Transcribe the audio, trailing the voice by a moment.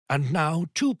And now,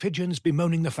 two pigeons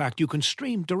bemoaning the fact you can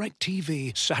stream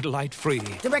DirecTV satellite-free.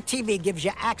 DirecTV gives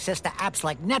you access to apps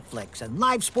like Netflix and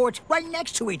live sports right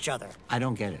next to each other. I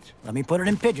don't get it. Let me put it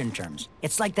in pigeon terms.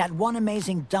 It's like that one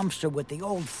amazing dumpster with the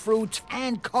old fruits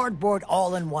and cardboard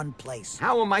all in one place.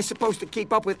 How am I supposed to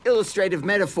keep up with illustrative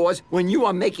metaphors when you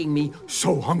are making me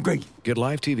so hungry? Get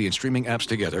live TV and streaming apps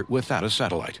together without a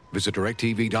satellite. Visit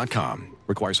DirecTV.com.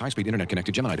 Requires high-speed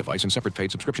internet-connected Gemini device and separate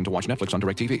paid subscription to watch Netflix on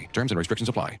DirecTV. Terms and restrictions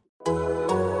apply. 1,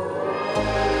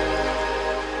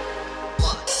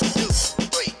 2,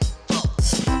 3,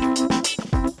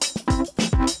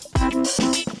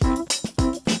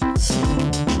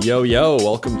 4. Yo,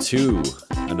 welcome to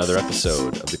another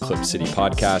episode of the Clip City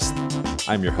Podcast.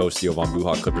 I'm your host, Jovan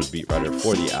Buha, Clippers beat writer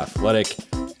for The Athletic.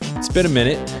 It's been a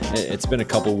minute. It's been a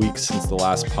couple weeks since the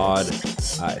last pod.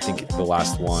 I think the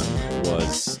last one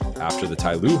was after the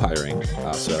Ty Lue hiring,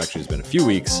 so it actually has been a few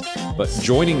weeks. But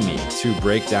joining me to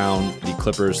break down the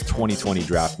Clippers 2020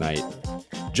 draft night,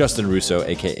 Justin Russo,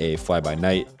 a.k.a. Fly By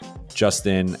Night.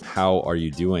 Justin, how are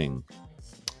you doing?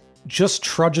 Just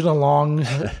trudging along,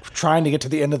 trying to get to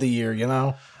the end of the year, you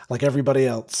know, like everybody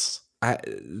else.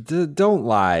 Don't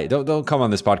lie. Don't come on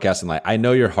this podcast and lie. I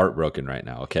know you're heartbroken right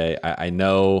now, okay? I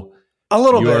know a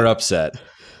little you bit. are upset.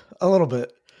 A little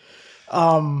bit.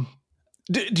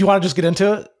 Do you want to just get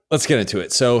into it? Let's get into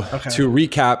it. So To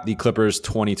recap the Clippers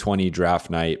 2020 draft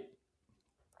night,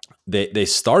 they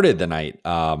started the night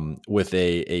with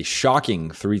a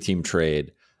shocking 3-team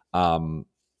trade.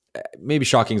 Maybe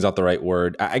shocking is not the right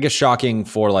word. I guess shocking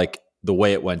for like the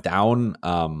way it went down.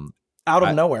 Out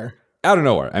of nowhere. Out of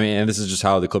nowhere. I mean, and this is just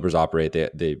how the Clippers operate.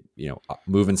 They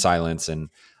move in silence and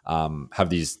have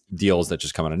these deals that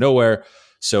just come out of nowhere.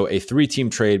 So a 3-team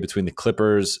trade between the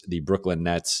Clippers, the Brooklyn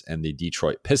Nets, and the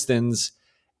Detroit Pistons.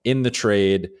 In the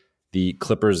trade, the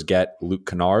Clippers get Luke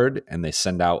Kennard, and they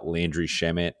send out Landry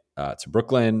Shamet to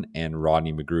Brooklyn and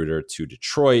Rodney McGruder to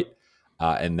Detroit.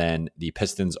 And then the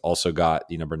Pistons also got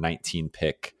the number 19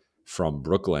 pick from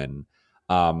Brooklyn.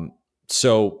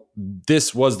 So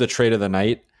this was the trade of the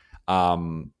night.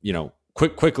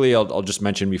 Quickly, I'll just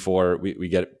mention before we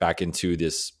get back into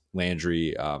this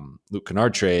Landry Luke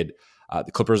Kennard trade.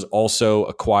 The Clippers also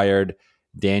acquired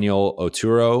Daniel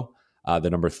Oturu, the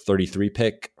number 33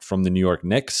 pick from the New York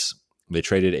Knicks. They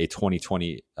traded a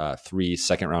 2023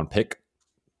 second-round pick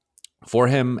for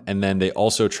him, and then they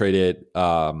also traded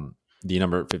the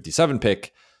number 57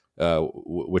 pick,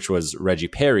 which was Reggie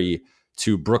Perry,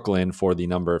 to Brooklyn for the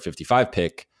number 55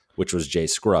 pick, which was Jay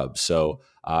Scrubb. So,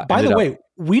 by the way,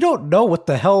 we don't know what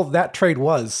the hell that trade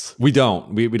was. We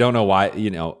don't. We don't know why.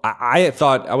 I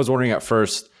thought, I was wondering at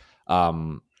first.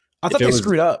 I thought they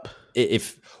screwed up. I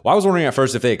was wondering at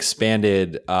first if they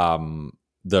expanded the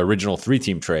original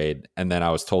 3-team trade, and then I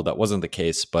was told that wasn't the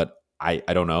case. But I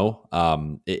don't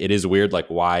know. It is weird. Like,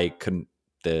 why couldn't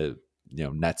the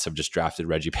Nets have just drafted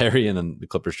Reggie Perry and then the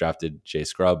Clippers drafted Jay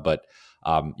Scrubb? But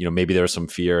maybe there was some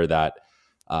fear that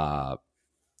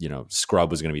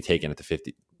Scrubb was going to be taken at the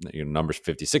 50 number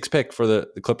 56 pick for the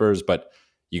Clippers. But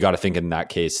you got to think in that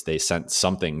case they sent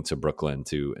something to Brooklyn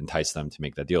to entice them to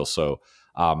make that deal. So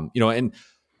there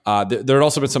had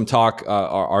also been some talk.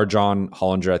 Our John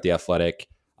Hollinger at The Athletic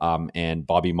and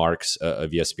Bobby Marks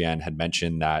of ESPN had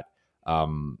mentioned that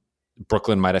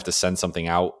Brooklyn might have to send something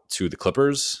out to the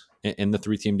Clippers in the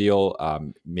 3-team deal,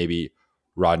 maybe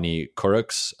Rodney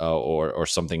Kurucs or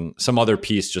something, some other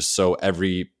piece, just so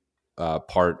every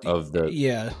part of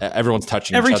everyone's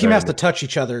touching every each team other has to touch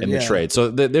each other in the trade.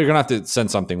 So they're going to have to send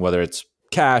something, whether it's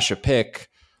cash, a pick,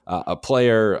 a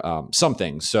player,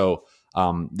 something. So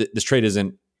this trade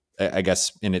isn't, I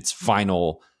guess, in its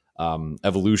final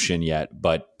evolution yet,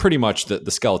 but pretty much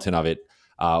the skeleton of it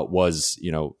was,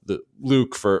 the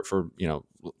Luke for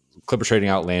Clippers trading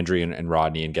out Landry and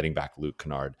Rodney and getting back Luke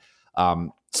Kennard.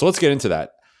 So let's get into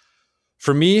that.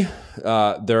 For me,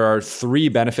 there are 3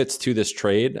 benefits to this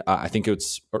trade. I think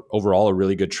it's overall a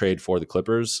really good trade for the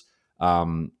Clippers.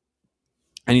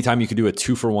 Anytime you could do a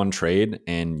 2-for-1 trade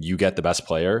and you get the best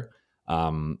player,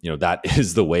 that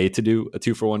is the way to do a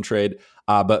 2-for-1 trade.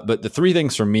 But the 3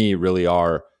 things for me really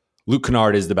are Luke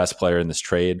Kennard is the best player in this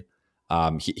trade.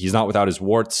 He's not without his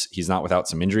warts. He's not without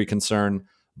some injury concern.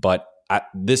 But at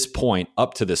this point,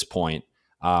 up to this point,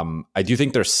 I do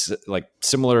think they're like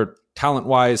similar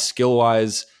talent-wise,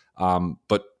 skill-wise,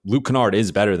 but Luke Kennard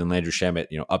is better than Landry Shamet,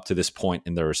 up to this point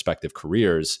in their respective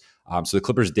careers. So the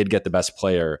Clippers did get the best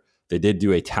player. They did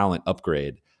do a talent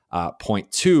upgrade. Point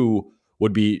 2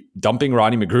 would be dumping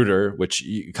Rodney McGruder, which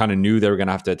you kind of knew they were going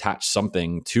to have to attach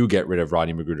something to get rid of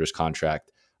Rodney McGruder's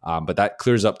contract. But that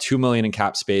clears up $2 million in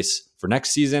cap space for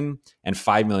next season and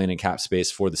 $5 million in cap space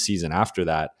for the season after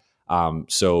that.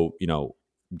 So,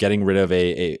 getting rid of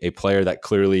a player that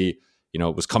clearly,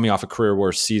 was coming off a career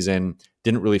worst season,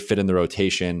 didn't really fit in the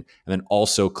rotation, and then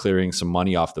also clearing some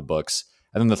money off the books.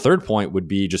 And then the third point would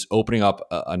be just opening up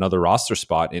another roster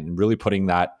spot and really putting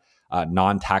that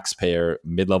non-taxpayer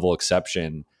mid-level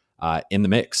exception in the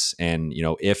mix. And,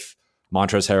 if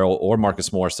Montrezl Harrell or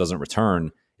Marcus Morris doesn't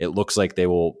return, it looks like they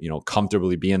will,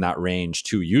 comfortably be in that range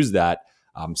to use that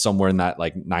somewhere in that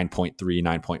like 9.3,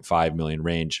 9.5 million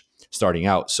range starting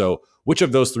out. So which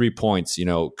of those 3 points,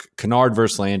 Kennard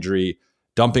versus Landry,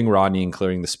 dumping Rodney and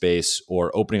clearing the space,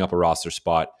 or opening up a roster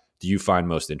spot, do you find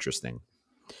most interesting?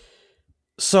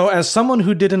 So as someone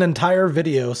who did an entire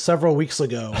video several weeks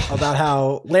ago about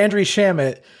how Landry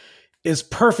Shamet is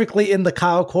perfectly in the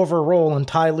Kyle Korver role in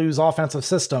Ty Lue's offensive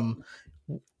system,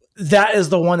 that is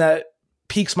the one that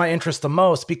piques my interest the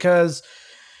most, because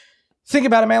think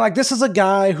about it, man. Like, this is a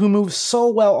guy who moves so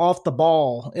well off the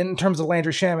ball in terms of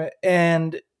Landry Shamet,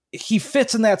 and he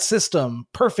fits in that system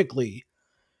perfectly.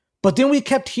 But then we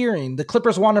kept hearing the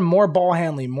Clippers wanted more ball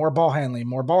handling, more ball handling,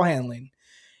 more ball handling.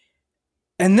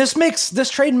 And this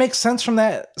trade makes sense from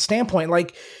that standpoint.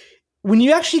 Like, when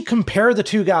you actually compare the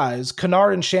two guys,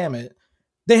 Kennard and Shamet,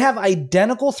 they have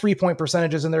identical 3-point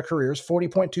percentages in their careers,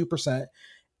 40.2%.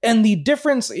 And the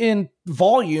difference in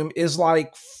volume is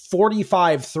like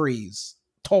 45 threes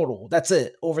total. That's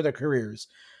it over their careers.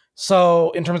 So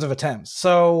in terms of attempts.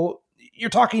 So you're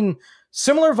talking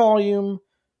similar volume,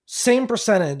 same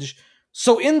percentage.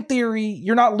 So in theory,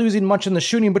 you're not losing much in the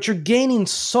shooting, but you're gaining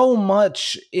so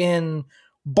much in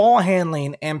ball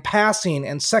handling and passing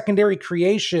and secondary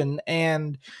creation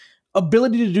and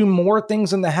ability to do more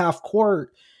things in the half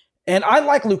court. And I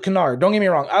like Luke Kennard. Don't get me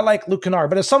wrong. I like Luke Kennard.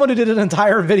 But as someone who did an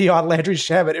entire video on Landry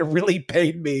Shamet, it really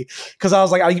pained me, because I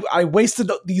was like, I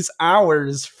wasted these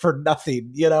hours for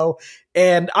nothing,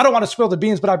 And I don't want to spill the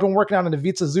beans, but I've been working on an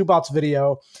Ivica Zubats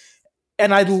video.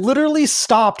 And I literally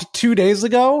stopped 2 days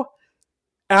ago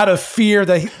out of fear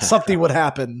that something would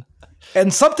happen.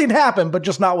 And something happened, but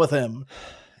just not with him.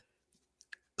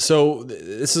 So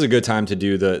this is a good time to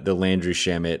do the Landry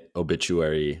Shamet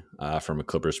obituary from a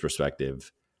Clippers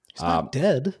perspective. He's not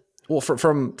dead. Well,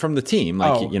 from the team,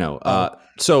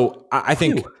 So I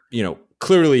think,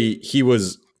 clearly he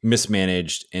was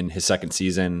mismanaged in his second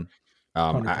season.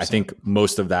 I think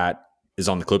most of that is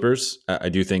on the Clippers. I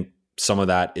do think some of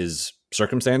that is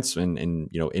circumstance and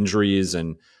injuries,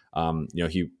 and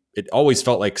it always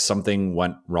felt like something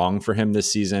went wrong for him this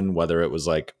season, whether it was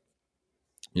like,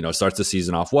 starts the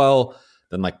season off well,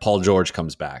 then like Paul George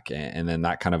comes back and then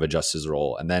that kind of adjusts his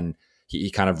role. And then he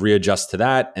kind of readjusts to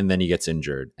that, and then he gets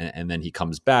injured, and then he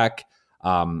comes back.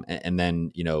 And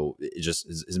then, it just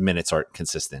his minutes aren't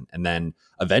consistent. And then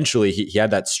eventually he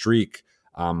had that streak,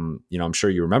 I'm sure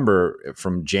you remember,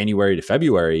 from January to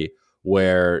February,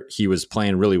 where he was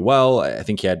playing really well. I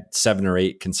think he had 7 or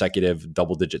 8 consecutive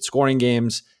double-digit scoring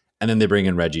games. And then they bring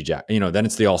in Reggie Jackson. Then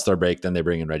it's the All-Star break. Then they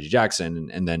bring in Reggie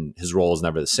Jackson, and then his role is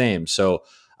never the same. So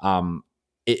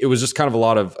it was just kind of a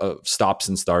lot of stops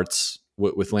and starts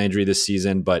with Landry this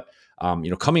season. But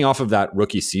coming off of that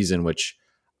rookie season, which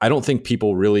I don't think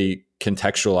people really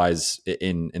contextualize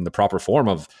in the proper form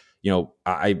of,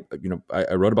 I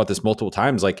wrote about this multiple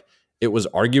times. Like, it was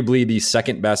arguably the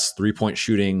second best 3-point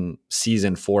shooting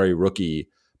season for a rookie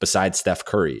besides Steph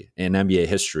Curry in NBA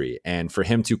history. And for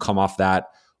him to come off that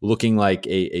looking like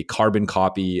a carbon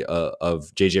copy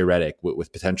of JJ Redick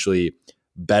with potentially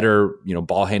better,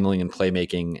 ball handling and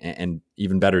playmaking and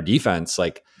even better defense,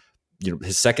 like,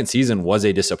 his second season was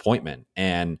a disappointment.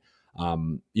 And,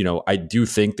 I do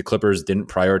think the Clippers didn't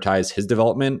prioritize his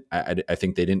development. I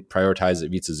think they didn't prioritize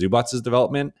Ivica Zubats'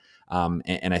 development.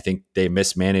 And I think they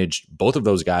mismanaged both of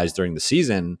those guys during the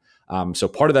season. So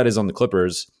part of that is on the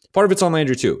Clippers. Part of it's on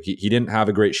Landry too. He didn't have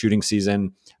a great shooting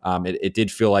season. It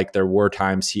did feel like there were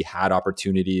times he had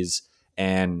opportunities,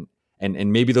 and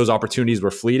maybe those opportunities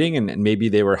were fleeting, and maybe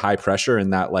they were high pressure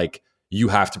in that, like, you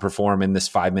have to perform in this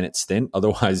 5-minute stint,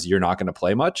 otherwise you're not going to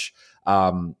play much.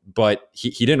 But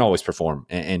he didn't always perform,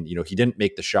 and he didn't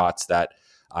make the shots that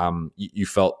you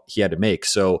felt he had to make.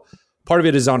 So part of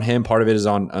it is on him. Part of it is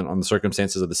on the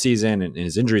circumstances of the season and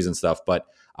his injuries and stuff. But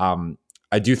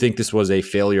I do think this was a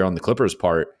failure on the Clippers'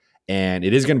 part. And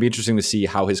it is going to be interesting to see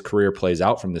how his career plays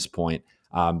out from this point,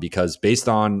 because based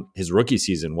on his rookie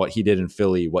season, what he did in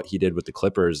Philly, what he did with the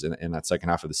Clippers in that second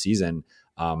half of the season,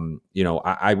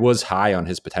 I was high on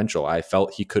his potential. I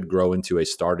felt he could grow into a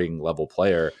starting level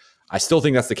player. I still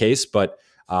think that's the case, but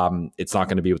it's not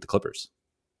going to be with the Clippers.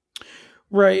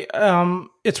 Right.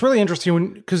 It's really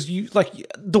interesting because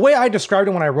the way I described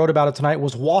it when I wrote about it tonight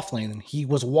was waffling. He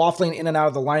was waffling in and out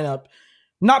of the lineup,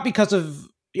 not because of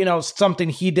something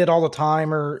he did all the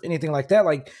time or anything like that.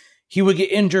 Like, he would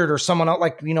get injured or someone else,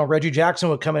 like, Reggie Jackson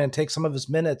would come in and take some of his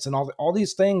minutes, and all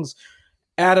these things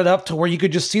added up to where you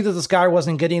could just see that this guy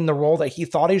wasn't getting the role that he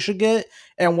thought he should get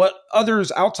and what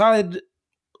others outside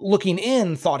looking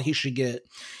in thought he should get.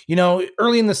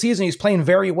 Early in the season, he's playing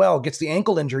very well, gets the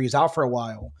ankle injury, he's out for a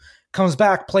while, comes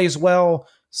back, plays well,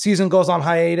 season goes on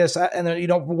hiatus. And then,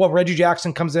 Reggie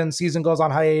Jackson comes in, season goes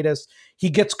on hiatus. He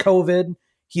gets COVID.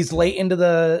 He's late into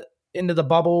the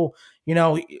bubble.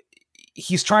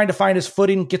 He's trying to find his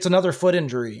footing, gets another foot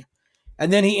injury.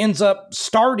 And then he ends up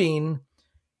starting,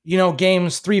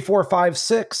 games 3, 4, 5,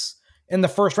 6 in the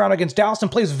first round against Dallas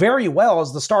and plays very well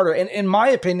as the starter. And in my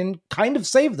opinion, kind of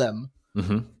saved them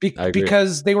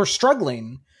because they were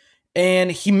struggling.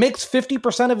 And he makes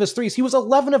 50% of his threes. He was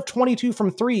 11 of 22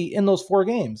 from 3 in those 4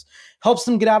 games. Helps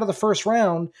them get out of the first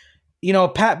round.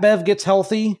 Pat Bev gets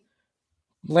healthy.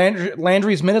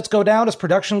 Landry's minutes go down, his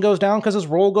production goes down because his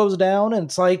role goes down,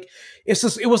 and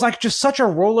it was like just such a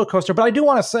roller coaster. But I do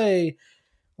want to say,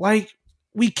 like,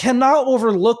 we cannot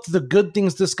overlook the good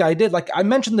things this guy did. Like, I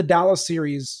mentioned the Dallas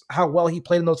series, how well he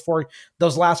played in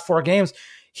those last 4 games.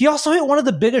 He also hit one of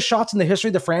the biggest shots in the history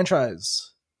of the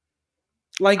franchise.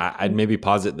 Like, I'd maybe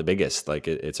posit the biggest. Like,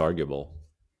 it's arguable.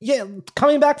 Yeah,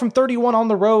 coming back from 31 on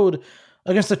the road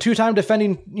against the 2-time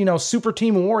defending, super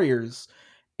team Warriors.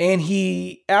 And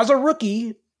he, as a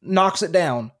rookie, knocks it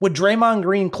down with Draymond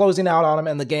Green closing out on him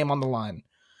and the game on the line.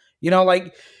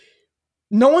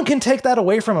 No one can take that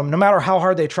away from him, no matter how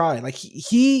hard they try. Like,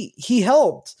 he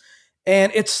helped,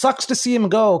 and it sucks to see him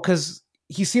go because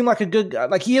he seemed like a good guy.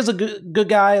 Like, he is a good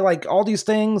guy. Like, all these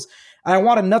things, I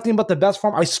wanted nothing but the best for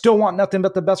him. I still want nothing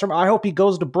but the best for him. I hope he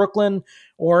goes to Brooklyn,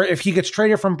 or if he gets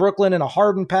traded from Brooklyn in a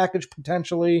Harden package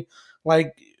potentially.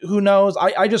 Like, who knows?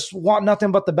 I just want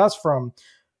nothing but the best for him.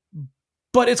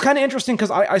 But it's kind of interesting because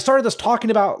I started this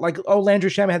talking about, like, Landry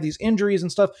Shamet had these injuries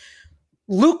and stuff.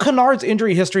 Luke Kennard's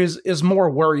injury history is more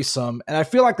worrisome. And I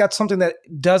feel like that's something that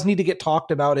does need to get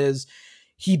talked about. Is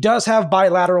he does have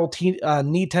bilateral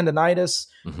knee tendonitis.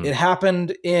 Mm-hmm. It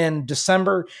happened in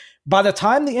December. By the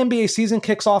time the NBA season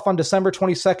kicks off on December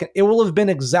 22nd, it will have been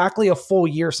exactly a full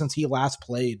year since he last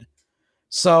played.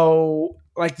 So,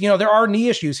 like, there are knee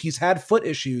issues. He's had foot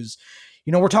issues.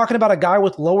 We're talking about a guy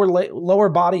with lower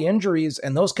body injuries,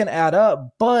 and those can add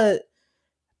up. But at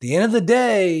the end of the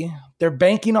day, they're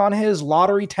banking on his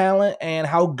lottery talent and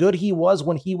how good he was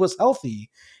when he was healthy.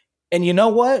 And you know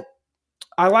what?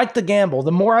 I like the gamble.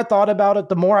 The more I thought about it,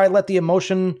 the more I let the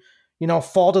emotion,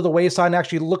 fall to the wayside and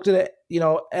actually looked at it,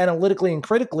 analytically and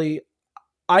critically.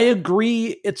 I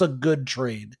agree it's a good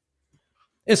trade,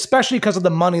 especially because of the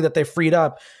money that they freed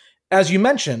up. As you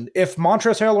mentioned, if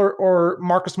Montrezl Harrell or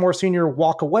Marcus Morris Sr.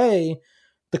 walk away,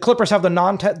 the Clippers have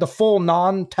the full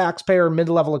non-taxpayer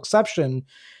mid-level exception,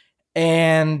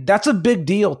 and that's a big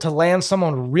deal to land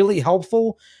someone really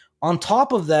helpful. On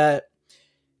top of that,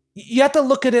 you have to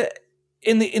look at it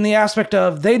in the aspect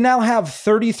of they now have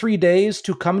 33 days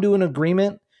to come to an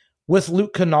agreement with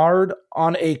Luke Kennard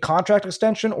on a contract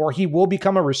extension, or he will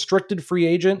become a restricted free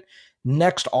agent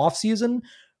next offseason.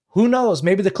 Who knows?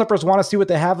 Maybe the Clippers want to see what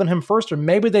they have in him first, or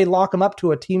maybe they lock him up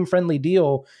to a team-friendly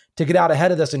deal to get out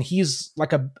ahead of this, and he's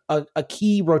like a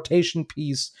key rotation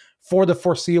piece for the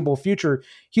foreseeable future.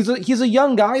 He's a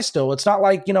young guy still. It's not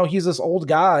like, he's this old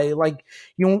guy. Like,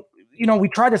 we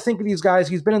try to think of these guys.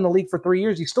 He's been in the league for 3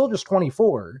 years. He's still just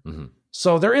 24. Mm-hmm.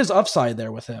 So there is upside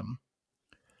there with him.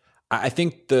 I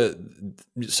think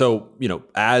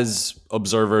as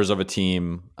observers of a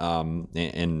team,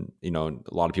 and a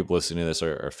lot of people listening to this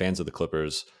are fans of the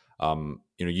Clippers.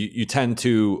 You tend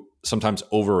to sometimes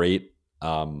overrate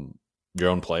your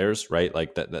own players, right?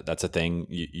 Like that's a thing.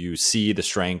 You see the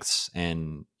strengths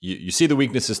and you see the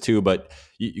weaknesses too, but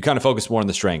you kind of focus more on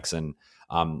the strengths, and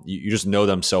you just know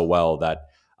them so well that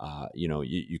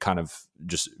you kind of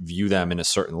just view them in a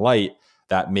certain light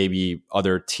that maybe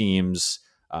other teams,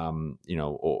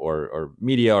 or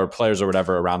media or players or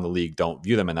whatever around the league don't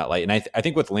view them in that light. And I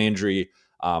think with Landry,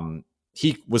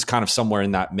 he was kind of somewhere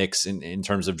in that mix in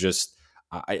terms of just,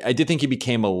 I did think he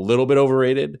became a little bit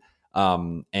overrated.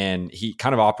 And he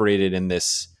kind of operated in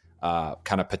this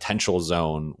kind of potential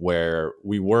zone where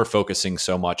we were focusing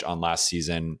so much on last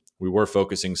season. We were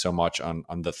focusing so much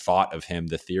on the thought of him,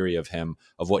 the theory of him,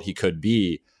 of what he could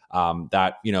be,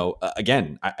 that,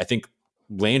 again, I think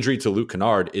Landry to Luke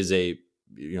Kennard is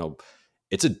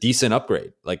it's a decent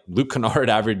upgrade. Like, Luke Kennard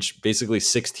averaged basically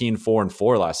 16, 4, and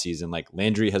 4 last season. Like,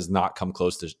 Landry has not come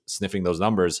close to sniffing those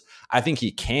numbers. I think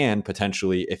he can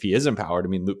potentially, if he is empowered. I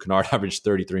mean, Luke Kennard averaged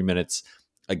 33 minutes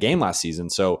a game last season.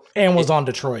 So and was on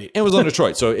Detroit.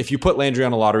 So if you put Landry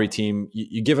on a lottery team,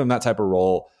 you give him that type of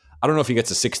role. I don't know if he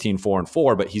gets a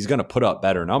 16-4-4, but he's going to put up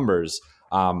better numbers.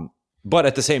 But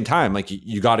at the same time, like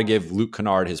you got to give Luke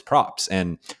Kennard his props,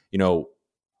 and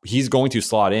he's going to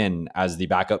slot in as the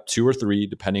backup 2 or 3,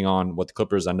 depending on what the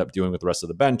Clippers end up doing with the rest of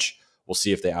the bench. We'll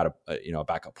see if they add a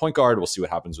backup point guard. We'll see what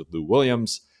happens with Lou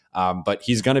Williams. But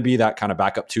he's going to be that kind of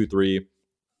backup 2-3.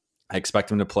 I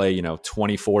expect him to play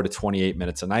 24 to 28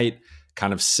 minutes a night,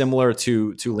 kind of similar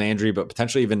to Landry, but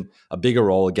potentially even a bigger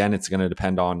role. Again, it's going to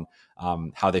depend on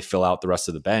how they fill out the rest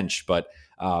of the bench. But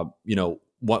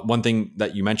one thing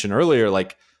that you mentioned earlier,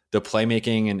 like the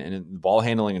playmaking and ball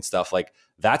handling and stuff, like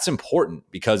that's important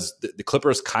because the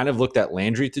Clippers kind of looked at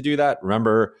Landry to do that.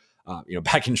 Remember,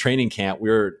 back in training camp, we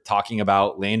were talking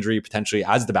about Landry potentially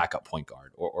as the backup point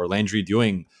guard or Landry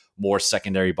doing more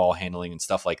secondary ball handling and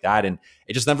stuff like that. And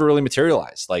it just never really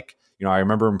materialized. Like, I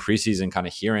remember in preseason kind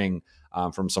of hearing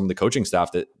from some of the coaching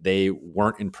staff that they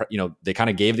weren't, they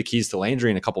kind of gave the keys to Landry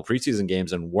in a couple preseason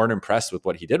games and weren't impressed with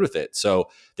what he did with it. So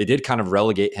they did kind of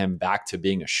relegate him back to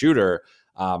being a shooter.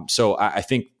 So I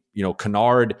think,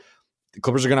 Kennard, the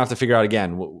Clippers are going to have to figure out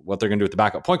again what they're going to do with the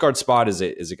backup point guard spot. Is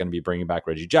it going to be bringing back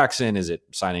Reggie Jackson? Is it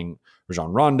signing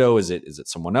Rajon Rondo? Is it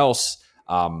someone else?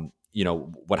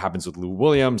 What happens with Lou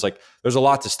Williams? Like there's a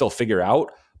lot to still figure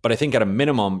out, but I think at a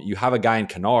minimum, you have a guy in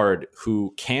Kennard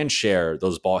who can share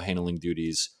those ball handling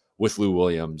duties with Lou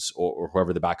Williams or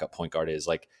whoever the backup point guard is.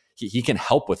 Like he can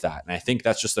help with that. And I think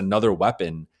that's just another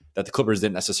weapon that the Clippers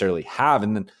didn't necessarily have.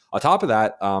 And then on top of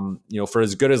that, for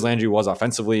as good as Landry was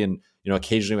offensively and,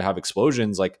 occasionally we have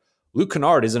explosions, like Luke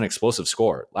Kennard is an explosive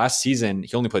scorer. Last season,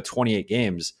 he only played 28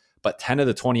 games, but 10 of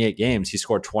the 28 games, he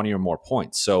scored 20 or more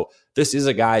points. So this is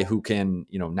a guy who can,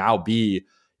 now be,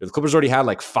 the Clippers already had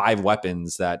like 5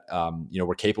 weapons that,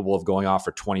 were capable of going off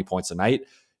for 20 points a night.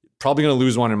 Probably going to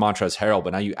lose one in Montrezl Harrell,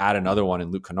 but now you add another one in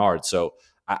Luke Kennard. So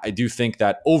I do think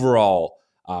that overall,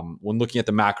 when looking at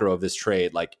the macro of this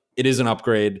trade, like it is an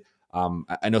upgrade.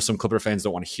 I know some Clipper fans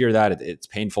don't want to hear that. It's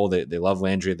painful. They love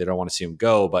Landry. They don't want to see him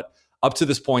go. But up to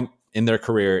this point in their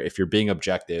career, if you're being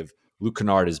objective, Luke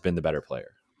Kennard has been the better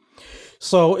player.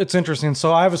 So it's interesting.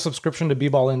 So I have a subscription to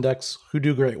B-Ball Index, who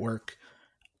do great work.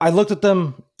 I looked at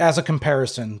them as a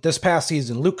comparison this past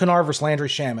season, Luke Kennard versus Landry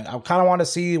Shamet. I kind of want to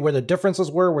see where the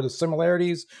differences were, where the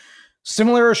similarities,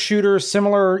 similar shooters,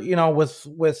 similar,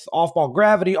 with off-ball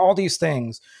gravity, all these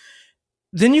things.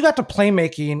 Then you got to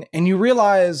playmaking and you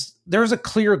realize there's a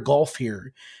clear gulf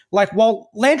here. Like, while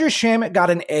Landry Shamet got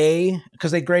an A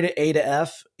because they graded A to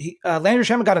F, Landry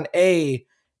Shamet got an A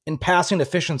in passing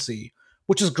efficiency,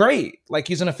 which is great. Like,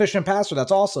 he's an efficient passer.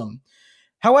 That's awesome.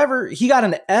 However, he got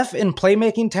an F in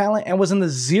playmaking talent and was in the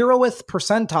 0th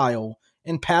percentile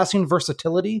in passing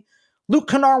versatility. Luke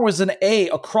Kennard was an A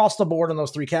across the board in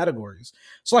those 3 categories.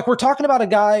 So, like, we're talking about a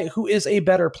guy who is a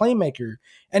better playmaker.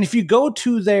 And if you go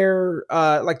to their,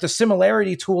 the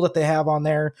similarity tool that they have on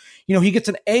there, he gets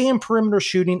an A in perimeter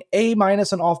shooting, A- in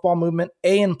off-ball movement,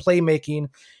 A in playmaking.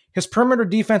 His perimeter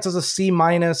defense is a C-,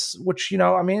 which,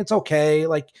 it's okay.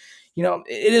 Like,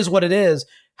 it is what it is.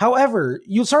 However,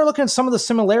 you start looking at some of the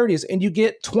similarities and you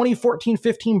get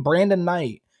 2014-15 Brandon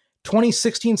Knight,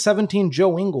 2016-17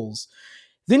 Joe Ingles.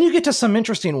 Then you get to some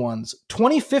interesting ones.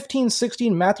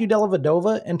 2015-16 Matthew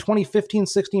Dellavedova and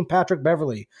 2015-16 Patrick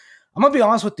Beverley. I'm going to be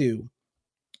honest with you.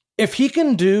 If he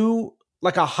can do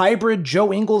like a hybrid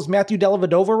Joe Ingles, Matthew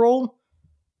Dellavedova role,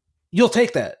 you'll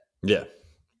take that. Yeah.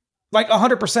 Like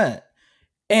 100%.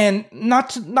 And not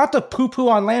to poo-poo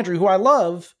on Landry, who I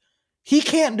love, he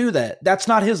can't do that. That's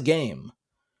not his game.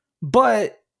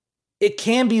 But it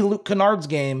can be Luke Kennard's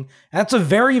game. And that's a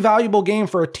very valuable game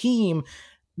for a team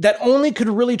that only could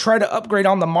really try to upgrade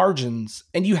on the margins.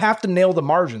 And you have to nail the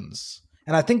margins.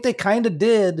 And I think they kind of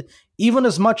did, even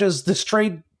as much as this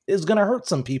trade is going to hurt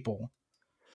some people.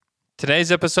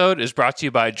 Today's episode is brought to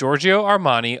you by Giorgio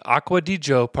Armani Acqua di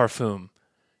Gio Parfum,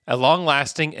 a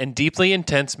long-lasting and deeply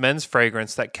intense men's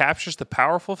fragrance that captures the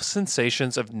powerful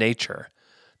sensations of nature.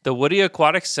 The woody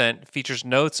aquatic scent features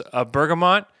notes of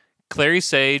bergamot, clary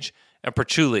sage, and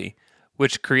patchouli,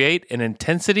 which create an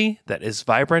intensity that is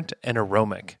vibrant and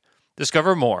aromatic.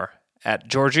 Discover more at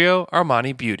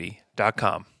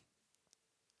GiorgioArmaniBeauty.com.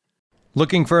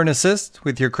 Looking for an assist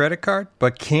with your credit card,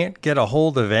 but can't get a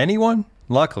hold of anyone?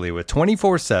 Luckily, with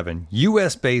 24/7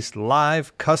 U.S.-based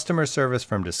live customer service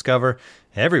from Discover,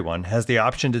 everyone has the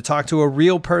option to talk to a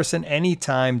real person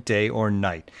anytime, day or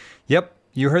night. Yep,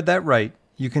 you heard that right.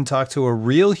 you can talk to a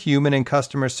real human in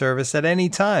customer service at any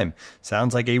time.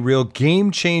 Sounds like a real game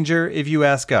changer if you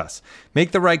ask us. Make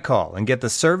the right call and get the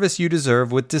service you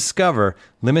deserve with Discover.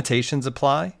 Limitations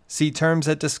apply. See terms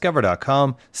at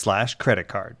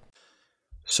discover.com/creditcard.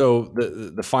 So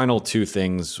the final two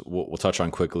things we'll touch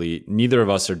on quickly. Neither of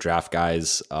us are draft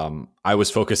guys. I was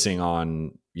focusing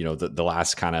on the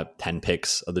last kind of 10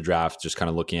 picks of the draft, just kind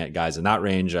of looking at guys in that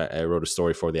range. I wrote a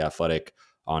story for The Athletic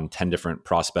on 10 different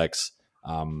prospects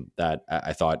that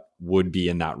I thought would be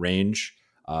in that range.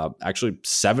 Actually,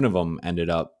 7 of them ended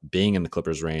up being in the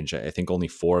Clippers range. I think only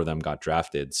 4 of them got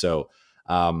drafted. So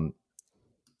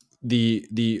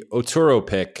the Oturu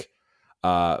pick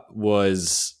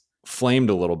was flamed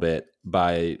a little bit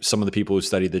by some of the people who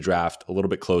studied the draft a little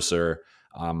bit closer.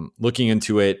 Looking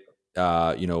into it,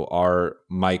 our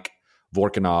Mike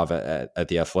Vorkunov at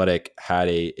The Athletic had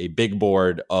a big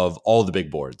board of all the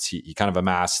big boards. He kind of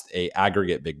amassed a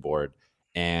aggregate big board,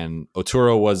 and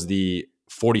Oturu was the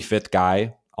 45th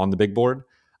guy on the big board.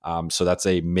 So that's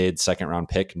a mid second round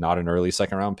pick, not an early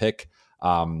second round pick.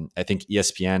 I think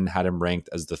ESPN had him ranked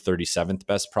as the 37th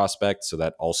best prospect. So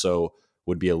that also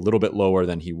would be a little bit lower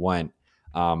than he went.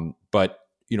 But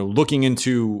looking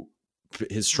into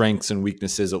his strengths and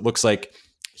weaknesses, it looks like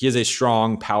he is a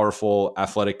strong, powerful,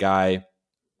 athletic guy,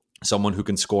 someone who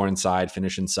can score inside,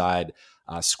 finish inside,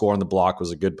 score on the block,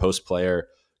 was a good post player,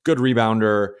 good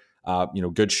rebounder,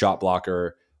 good shot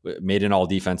blocker, made an all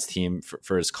defense team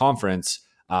for his conference.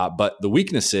 But the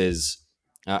weaknesses,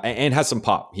 and has some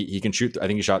pop. He can shoot. I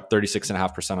think he shot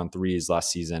 36.5% on threes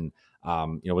last season.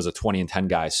 Was a 20 and 10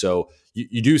 guy. So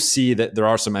you do see that there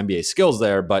are some NBA skills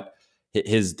there, but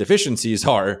his deficiencies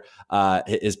are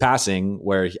his passing,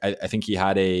 where I think he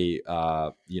had he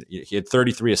had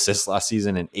 33 assists last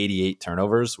season and 88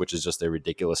 turnovers, which is just a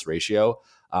ridiculous ratio.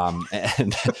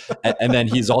 And then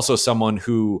he's also someone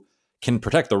who can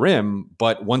protect the rim,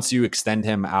 but once you extend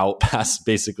him out past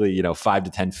basically 5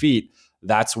 to 10 feet,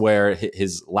 that's where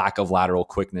his lack of lateral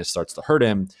quickness starts to hurt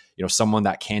him. Someone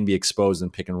that can be exposed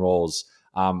in pick and rolls.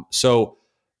 So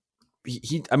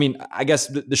I guess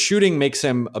the shooting makes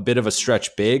him a bit of a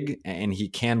stretch big, and he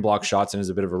can block shots and is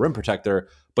a bit of a rim protector,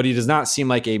 but he does not seem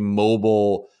like a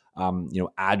mobile,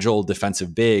 agile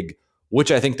defensive big,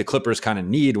 which I think the Clippers kind of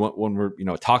need when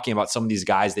we're, talking about some of these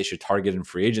guys they should target in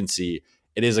free agency.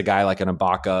 It is a guy like an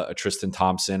Ibaka, a Tristan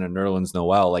Thompson, a Nerlens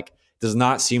Noel. Like, does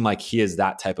not seem like he is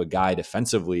that type of guy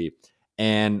defensively.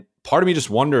 And part of me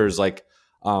just wonders,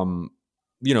 for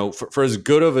as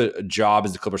good of a job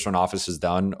as the Clippers front office has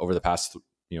done over the past,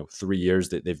 3 years,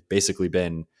 that they've basically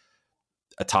been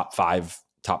a top 5,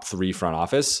 top 3 front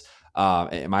office,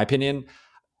 in my opinion,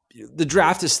 the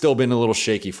draft has still been a little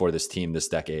shaky for this team this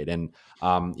decade. And,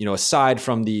 aside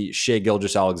from the Shai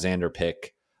Gilgeous-Alexander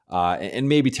pick, and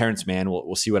maybe Terrence Mann,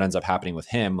 we'll see what ends up happening with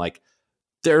him. Like,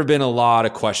 there have been a lot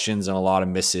of questions and a lot of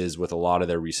misses with a lot of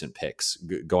their recent picks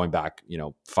going back,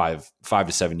 5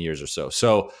 to 7 years or so.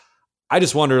 So I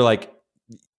just wonder,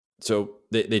 so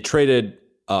they traded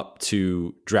up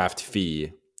to draft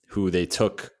Fee, who they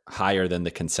took higher than the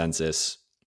consensus.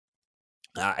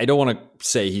 I don't want to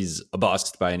say he's a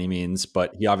bust by any means,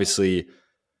 but he obviously,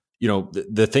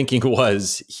 the thinking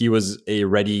was he was a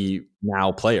ready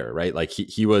now player, right? Like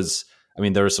he was.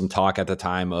 There was some talk at the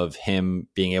time of him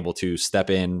being able to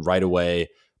step in right away,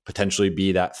 potentially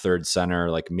be that third center,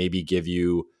 like maybe give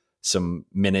you some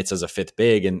minutes as a fifth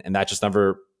big. And that just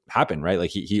never happened, right?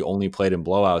 Like he only played in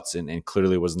blowouts and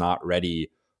clearly was not ready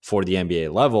for the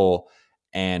NBA level.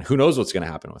 And who knows what's going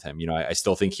to happen with him. I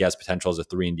still think he has potential as a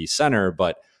 3-and-D center,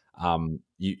 but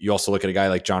you also look at a guy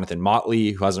like Jonathan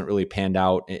Motley, who hasn't really panned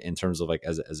out in terms of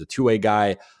as a two-way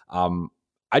guy.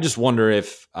 I just wonder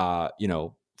if,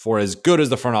 for as good as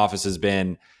the front office has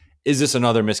been, is this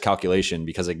another miscalculation?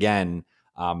 Because again,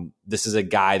 this is a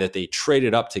guy that they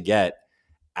traded up to get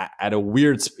at a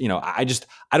weird, I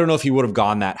don't know if he would have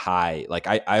gone that high. Like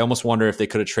I almost wonder if they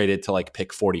could have traded to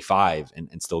pick 45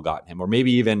 and still gotten him, or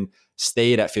maybe even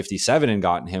stayed at 57 and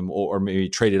gotten him, or maybe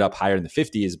traded up higher in the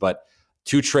 50s. But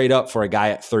to trade up for a guy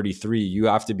at 33, you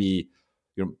have to be,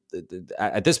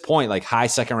 at this point, high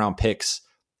second round picks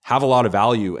have a lot of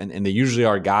value, and they usually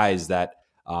are guys that,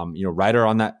 right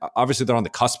on that. Obviously, they're on the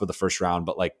cusp of the first round,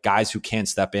 but guys who can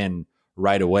step in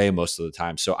right away most of the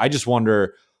time. So I just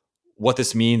wonder what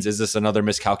this means. Is this another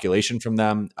miscalculation from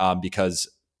them? Because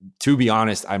to be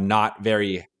honest, I'm not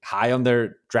very high on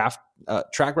their draft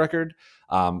track record.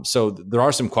 So there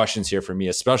are some questions here for me,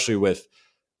 especially with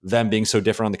them being so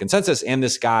different on the consensus, and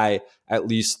this guy, at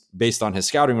least based on his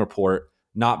scouting report,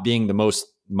 not being the most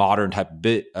modern type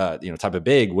of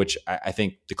big, which I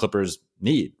think the Clippers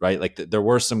need, right? There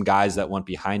were some guys that went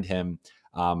behind him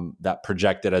that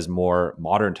projected as more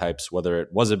modern types, whether it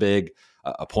was a big,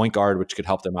 a point guard, which could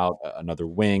help them out, another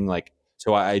wing. Like,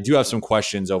 so I do have some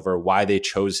questions over why they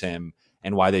chose him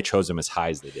and why they chose him as high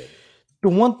as they did. The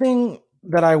one thing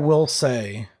that I will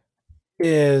say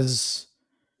is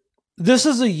this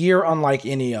is a year unlike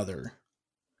any other.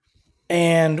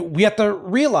 And we have to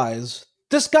realize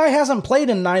this guy hasn't played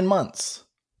in 9 months.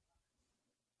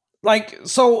 Like,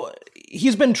 so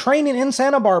he's been training in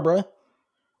Santa Barbara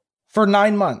for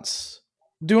 9 months,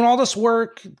 doing all this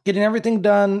work, getting everything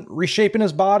done, reshaping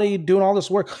his body, doing all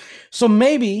this work. So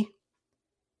maybe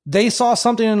they saw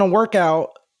something in a workout,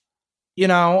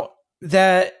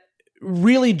 that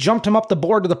really jumped him up the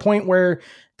board to the point where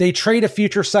they trade a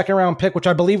future second round pick, which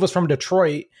I believe was from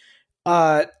Detroit,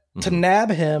 to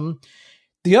nab him.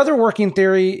 The other working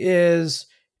theory is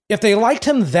if they liked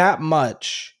him that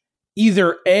much,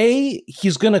 either A,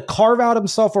 he's going to carve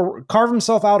himself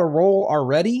out a role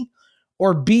already,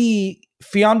 or B,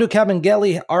 Fiondu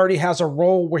Kabengele already has a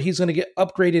role where he's going to get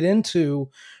upgraded into,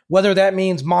 whether that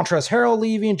means Montrezl Harrell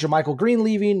leaving, JaMychal Green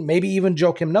leaving, maybe even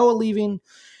Joakim Noah leaving,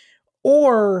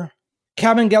 or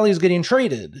Kabengele is getting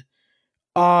traded.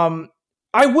 I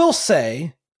will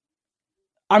say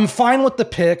I'm fine with the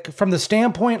pick from the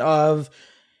standpoint of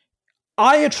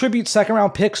I attribute second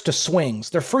round picks to swings.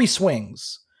 They're free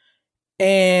swings.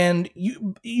 And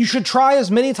you should try as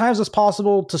many times as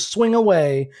possible to swing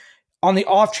away on the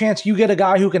off chance you get a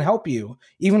guy who can help you,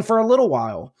 even for a little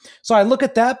while. So I look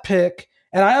at that pick,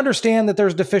 and I understand that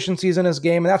there's deficiencies in his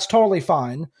game, and that's totally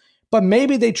fine. But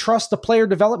maybe they trust the player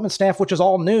development staff, which is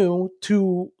all new,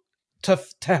 to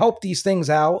help these things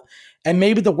out. And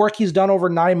maybe the work he's done over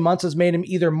 9 months has made him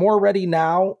either more ready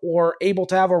now or able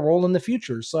to have a role in the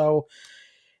future. So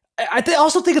I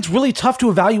also think it's really tough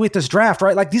to evaluate this draft,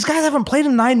 right? Like, these guys haven't played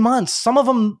in 9 months, some of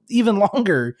them even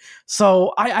longer.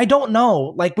 So I don't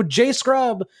know. Like, with Jay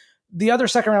Scrubb, the other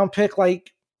second round pick,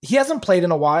 like, he hasn't played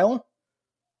in a while.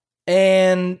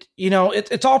 And,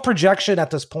 it's all projection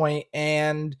at this point.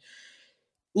 And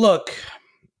look,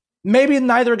 maybe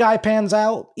neither guy pans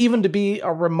out, even to be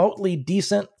a remotely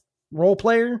decent role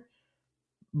player.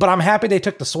 But I'm happy they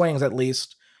took the swings at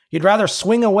least. You'd rather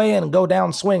swing away and go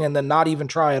down swinging than not even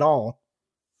try at all.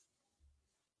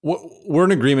 We're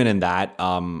in agreement in that.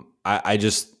 I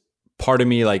just, part of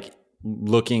me, like,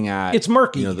 looking at, it's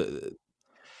murky.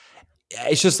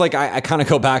 It's just like, I kind of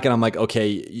go back and I'm like,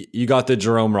 okay, you got the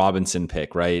Jerome Robinson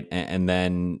pick, right? And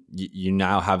then you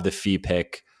now have the fee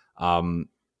pick.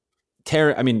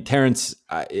 Terrence,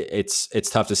 it's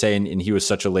tough to say. And he was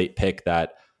such a late pick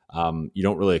that you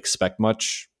don't really expect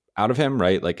much out of him,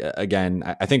 right? Like, again,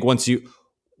 I think once you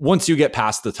get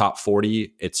past the top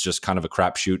 40, it's just kind of a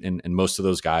crapshoot, and most of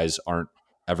those guys aren't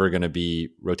ever going to be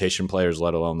rotation players,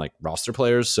 let alone like roster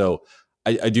players. So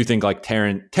I do think like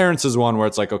Terrence is one where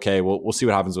it's like, okay, we'll see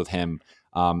what happens with him,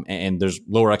 and there's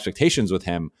lower expectations with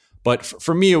him. But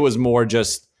for me, it was more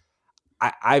just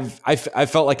I've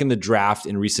felt like in the draft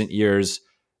in recent years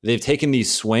they've taken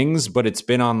these swings, but it's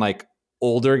been on like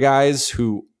older guys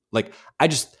who, like,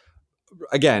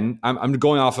 Again, I'm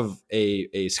going off of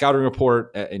a scouting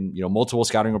report and multiple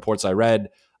scouting reports I read.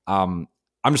 I'm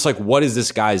just like, what is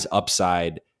this guy's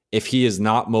upside if he is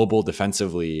not mobile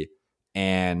defensively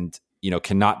and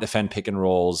cannot defend pick and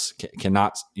rolls,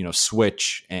 cannot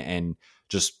switch and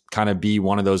just kind of be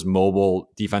one of those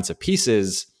mobile defensive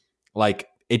pieces? Like,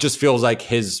 it just feels like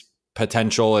his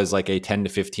potential is like a 10 to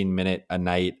 15 minute a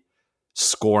night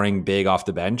scoring big off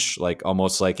the bench, like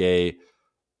almost like a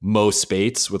Mo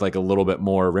Spates with like a little bit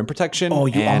more rim protection. Oh,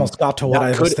 you almost got to what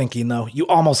I was thinking, though. You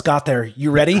almost got there. You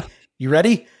ready?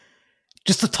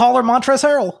 Just a taller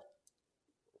Montrezl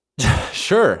Harrell.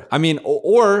 Sure. I mean,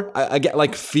 or I get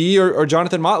like Fee or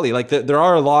Jonathan Motley. Like, there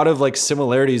are a lot of like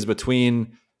similarities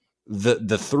between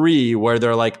the three, where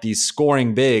they're like these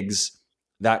scoring bigs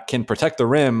that can protect the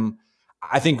rim.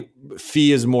 I think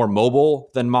Fee is more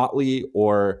mobile than Motley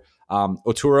or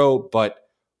Oturo, but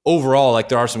overall, like,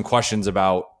 there are some questions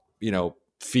about,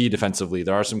 Fee defensively.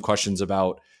 There are some questions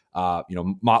about,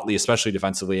 Motley, especially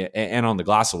defensively and on the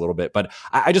glass a little bit. But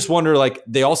I just wonder, like,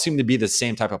 they all seem to be the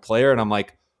same type of player. And I'm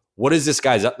like, what is this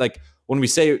guy's, like, when we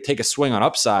say take a swing on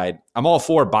upside, I'm all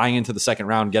for buying into the second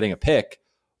round, getting a pick.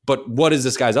 But what is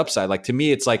this guy's upside? Like, to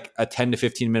me, it's like a 10 to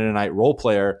 15 minute a night role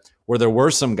player where there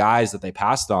were some guys that they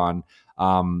passed on.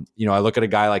 I look at a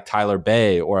guy like Tyler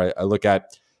Bay, or I look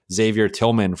at Xavier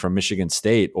Tillman from Michigan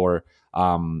State, or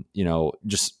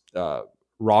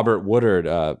Robert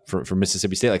Woodard from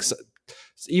Mississippi State. Like,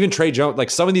 even Trey Jones, like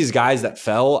some of these guys that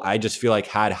fell, I just feel like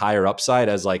had higher upside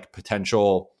as like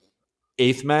potential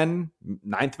 8th men,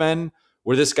 9th men,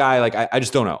 where this guy, like, I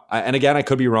just don't know. And again, I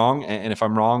could be wrong. And if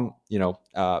I'm wrong,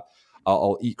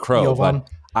 I'll eat crow. Jovan.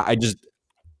 But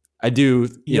I do,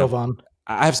 Jovan.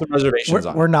 I have some reservations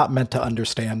on it. We're not meant to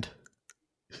understand.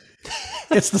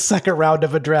 It's the second round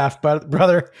of a draft, but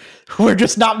brother, we're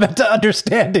just not meant to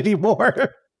understand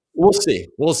anymore. We'll see.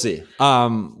 We'll see.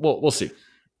 We'll see.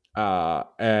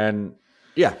 And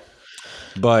yeah,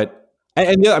 but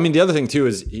the other thing too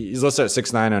is he's listed at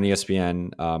 6'9" on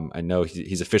ESPN. I know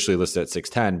he's officially listed at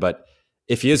 6'10", but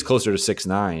if he is closer to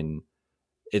 6'9",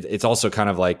 it's also kind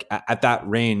of like at that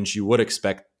range, you would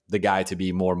expect the guy to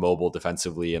be more mobile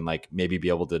defensively and like maybe be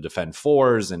able to defend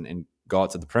fours and go out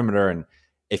to the perimeter. And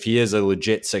if he is a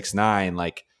legit 6'9",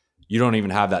 like you don't even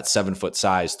have that 7-foot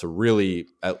size to really,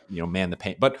 man the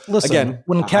paint. But listen, again,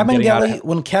 when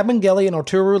Kabengele and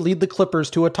Oturu lead the Clippers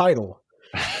to a title,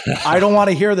 I don't want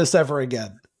to hear this ever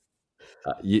again.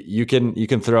 You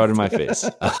can throw it in my face.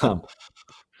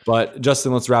 But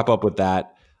Justin, let's wrap up with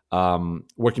that.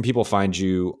 Where can people find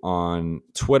you on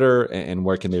Twitter, and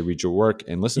where can they read your work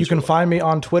and listen to you? You can work? find me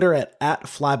on Twitter at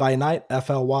FlyByNight,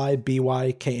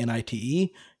 FlyBykNite.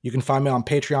 You can find me on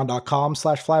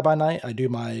patreon.com/FlyByNight. I do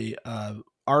my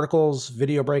articles,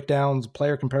 video breakdowns,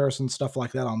 player comparisons, stuff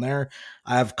like that on there.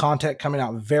 I have content coming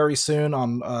out very soon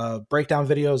on breakdown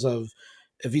videos of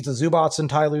Ivica Zubac's and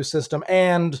Ty Lue's system,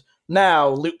 and now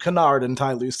Luke Kennard and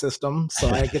Ty Lue's system. So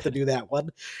I get to do that one.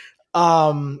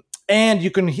 And you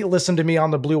can listen to me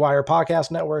on the Blue Wire Podcast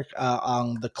Network,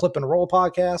 on the Clip and Roll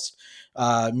podcast.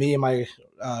 Me and my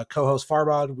co-host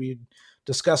Farbod, we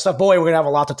discuss stuff. Boy, we're going to have a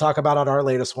lot to talk about on our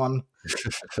latest one.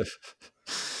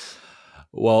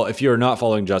 Well, if you're not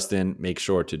following Justin, make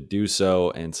sure to do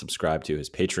so and subscribe to his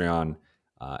Patreon,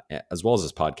 as well as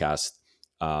his podcast.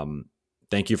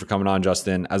 Thank you for coming on,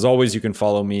 Justin. As always, you can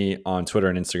follow me on Twitter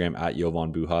and Instagram at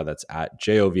Jovan Buha. That's at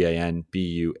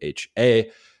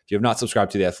JOVANBUHA. If you have not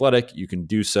subscribed to The Athletic, you can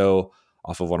do so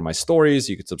off of one of my stories.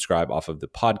 You can subscribe off of the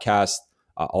podcast.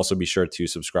 Also, be sure to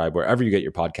subscribe wherever you get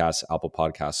your podcasts, Apple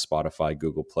Podcasts, Spotify,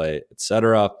 Google Play,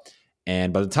 etc.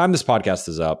 And by the time this podcast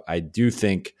is up, I do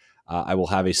think I will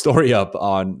have a story up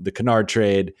on the Kennard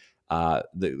trade,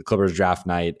 the Clippers draft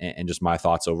night, and just my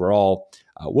thoughts overall.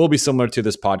 Will be similar to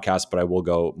this podcast, but I will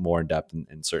go more in depth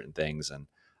in certain things and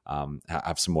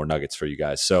have some more nuggets for you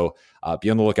guys. So be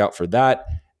on the lookout for that.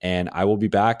 And I will be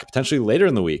back potentially later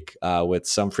in the week with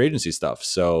some free agency stuff.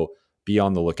 So be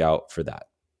on the lookout for that.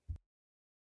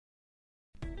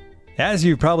 As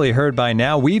you've probably heard by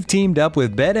now, we've teamed up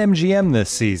with BetMGM this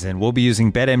season. We'll be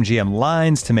using BetMGM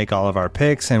lines to make all of our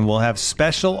picks, and we'll have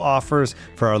special offers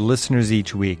for our listeners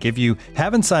each week. If you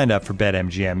haven't signed up for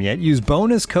BetMGM yet, use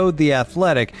bonus code The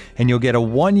Athletic, and you'll get a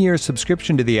 1-year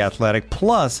subscription to The Athletic,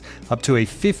 plus up to a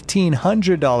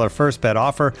 $1,500 first bet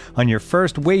offer on your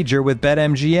first wager with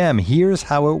BetMGM. Here's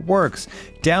how it works.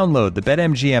 Download the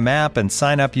BetMGM app and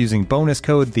sign up using bonus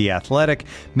code The Athletic.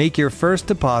 Make your first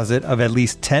deposit of at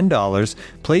least $10.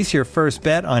 Place your first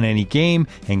bet on any game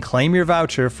and claim your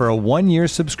voucher for a 1-year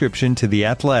subscription to The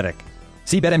Athletic.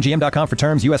 See BetMGM.com for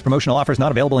terms. U.S. promotional offers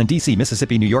not available in D.C.,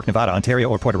 Mississippi, New York, Nevada, Ontario,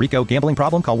 or Puerto Rico. Gambling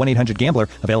problem? Call 1-800-GAMBLER.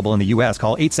 Available in the U.S.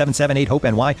 Call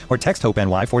 877-8-HOPE-NY or text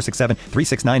HOPE-NY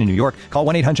 467-369 in New York. Call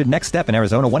 1-800-NEXT-STEP in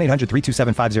Arizona.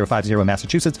 1-800-327-5050 in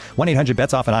Massachusetts.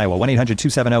 1-800-BETS-OFF in Iowa.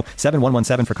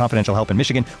 1-800-270-7117 for confidential help in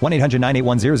Michigan.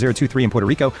 1-800-981-0023 in Puerto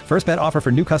Rico. First bet offer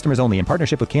for new customers only in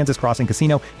partnership with Kansas Crossing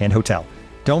Casino and Hotel.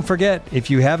 Don't forget, if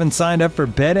you haven't signed up for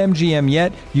BetMGM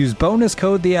yet, use bonus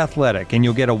code The Athletic, and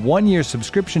you'll get a 1-year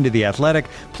subscription to The Athletic,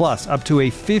 plus up to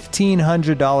a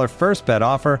 $1,500 first bet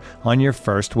offer on your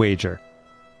first wager.